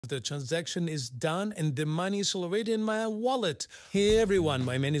The transaction is done and the money is already in my wallet. Hey everyone,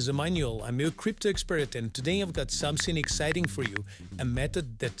 my name is Emmanuel. I'm your crypto expert and today I've got something exciting for you. A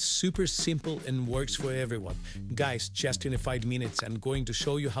method that's super simple and works for everyone. Guys, just in 5 minutes I'm going to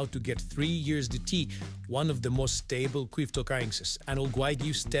show you how to get 3 USDT, one of the most stable cryptocurrencies, and I'll guide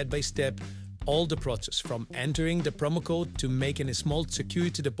you step by step all the process from entering the promo code to making a small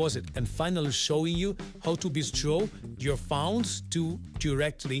security deposit and finally showing you how to withdraw your funds to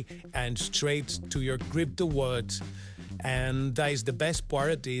directly and straight to your crypto wallet. And that is the best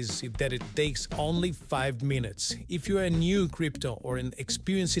part is that it takes only 5 minutes. If you're a new crypto or an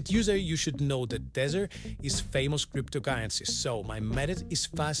experienced user, you should know that Tether is famous cryptocurrency. So my method is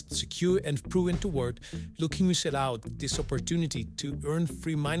fast, secure and proven to work. Looking to set out this opportunity to earn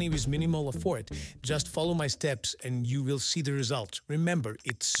free money with minimal effort. Just follow my steps and you will see the result. Remember,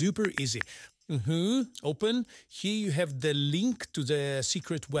 it's super easy. Open. Here you have the link to the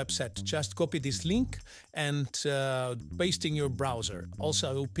secret website. Just copy this link and paste in your browser. Also,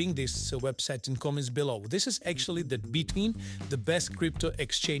 I will ping this website in comments below. This is actually the Bitcoin, the best crypto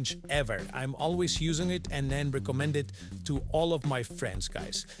exchange ever. I'm always using it and then recommend it to all of my friends,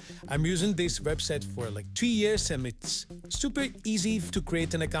 guys. I'm using this website for like 2 years and it's super easy to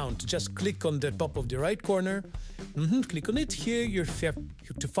create an account. Just click on the top of the right corner. Click on it. Here you have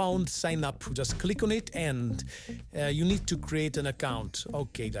to find sign up. Just click on it and you need to create an account.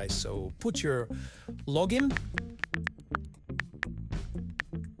 Okay guys, so put your login,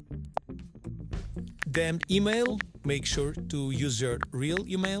 then email, make sure to use your real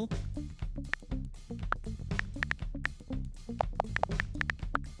email.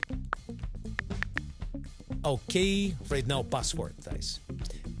 Okay, right now password, guys.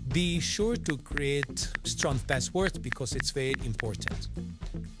 Be sure to create strong password because it's very important.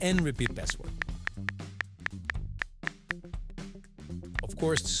 And repeat password. Of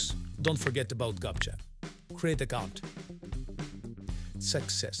course, don't forget about CAPTCHA. Create account.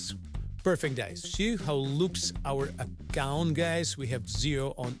 Success. Perfect, guys. See how loops our account, guys. We have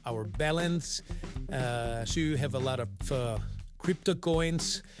 0 on our balance. So you have a lot of crypto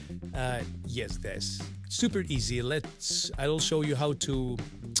coins. Yes, guys. Super easy. I'll show you how to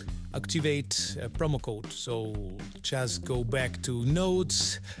activate a promo code. So just go back to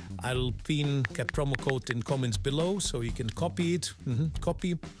notes. I'll pin a promo code in comments below so you can copy it,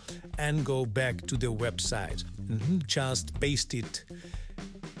 copy, and go back to the website. Just paste it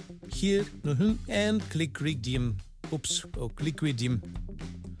here and click redeem. Click redeem.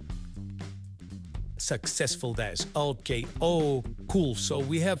 Successful, guys. Okay. Oh, cool. So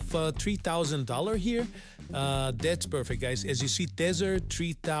we have $3,000 here. That's perfect, guys. As you see, Tether,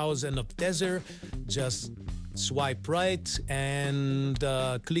 3,000 of Tether. Just swipe right and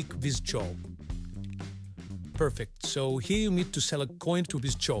click withdraw. Perfect. So here you need to select coin to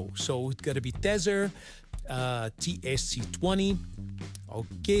withdraw. So it's gotta be Tether, TSC20.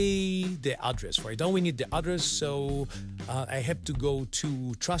 Okay, the address. Right now we need the address, so I have to go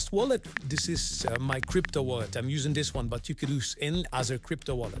to Trust Wallet. This is my crypto wallet. I'm using this one, but you could use any other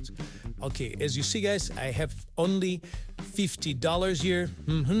crypto wallet. Okay, as you see, guys, I have only $50 here.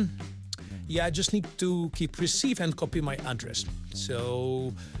 Yeah, I just need to keep receive and copy my address.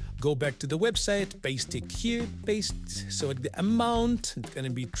 So go back to the website, paste it here, paste, so the amount, it's gonna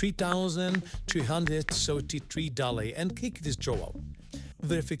be $3,333 and click this withdrawal.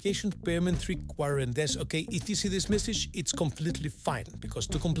 Verification payment required. That's okay. If you see this message, it's completely fine because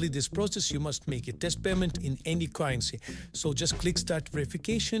to complete this process, you must make a test payment in any currency. So just click start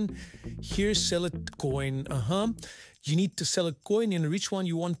verification. Here, select coin. You need to select coin in which one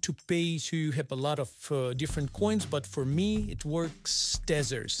you want to pay. So you have a lot of different coins, but for me, it works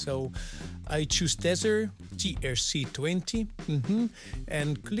Tether. So I choose Tether, TRC20,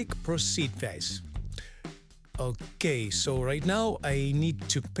 and click proceed, guys. Okay, so right now I need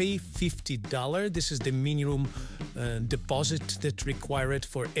to pay $50. This is the minimum deposit that required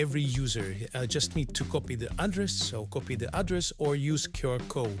for every user. I just need to copy the address, so copy the address or use QR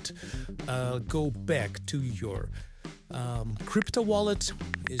code. Go back to your crypto wallet.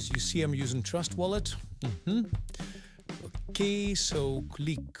 As you see, I'm using Trust Wallet. Okay, so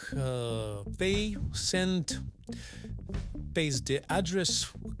click pay, send, paste the address.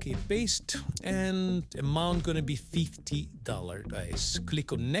 Okay, paste, and amount gonna be $50, guys.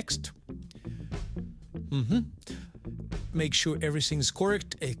 Click on next. Make sure everything's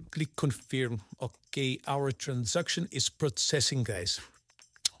correct. Click confirm. Okay, our transaction is processing, guys.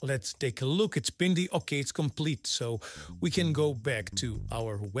 Let's take a look. It's pending. Okay, it's complete. So we can go back to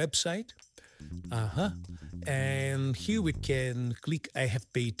our website. And here we can click I have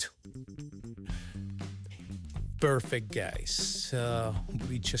paid. Perfect, guys.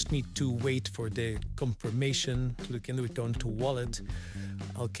 We just need to wait for the confirmation to look in the return to wallet.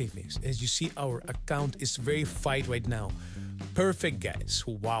 Okay, as you see, our account is verified right now. Perfect, guys.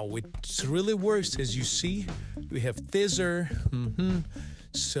 Wow, it really works. As you see, we have Tether.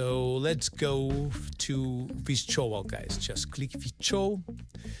 So let's go to Withdrawal, guys. Just click Withdraw,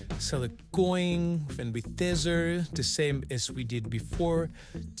 select coin, and with Tether, the same as we did before.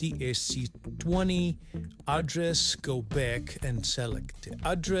 TSC20 address, go back and select the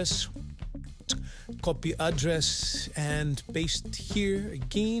address. Copy address and paste here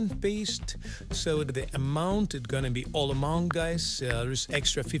again, paste. So the amount is gonna be all amount, guys. There's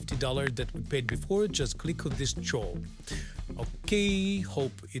extra $50 that we paid before. Just click on this draw. Okay,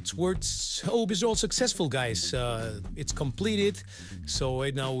 hope it works. Hope it's all successful, guys. It's completed. So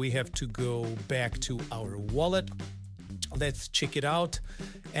right now we have to go back to our wallet. Let's check it out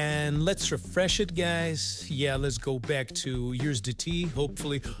and let's refresh it, guys. Yeah, let's go back to USDT,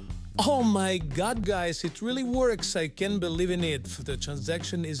 hopefully. Oh my god, guys, it really works. I can't believe in it. The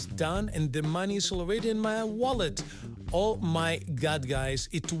transaction is done and the money is already in my wallet. Oh my god, guys,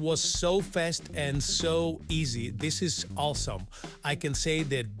 it was so fast and so easy. This is awesome. I can say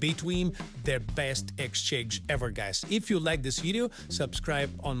that between their best exchange ever, guys. If you like this video, subscribe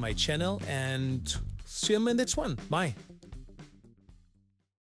on my channel and see you in the next one. Bye.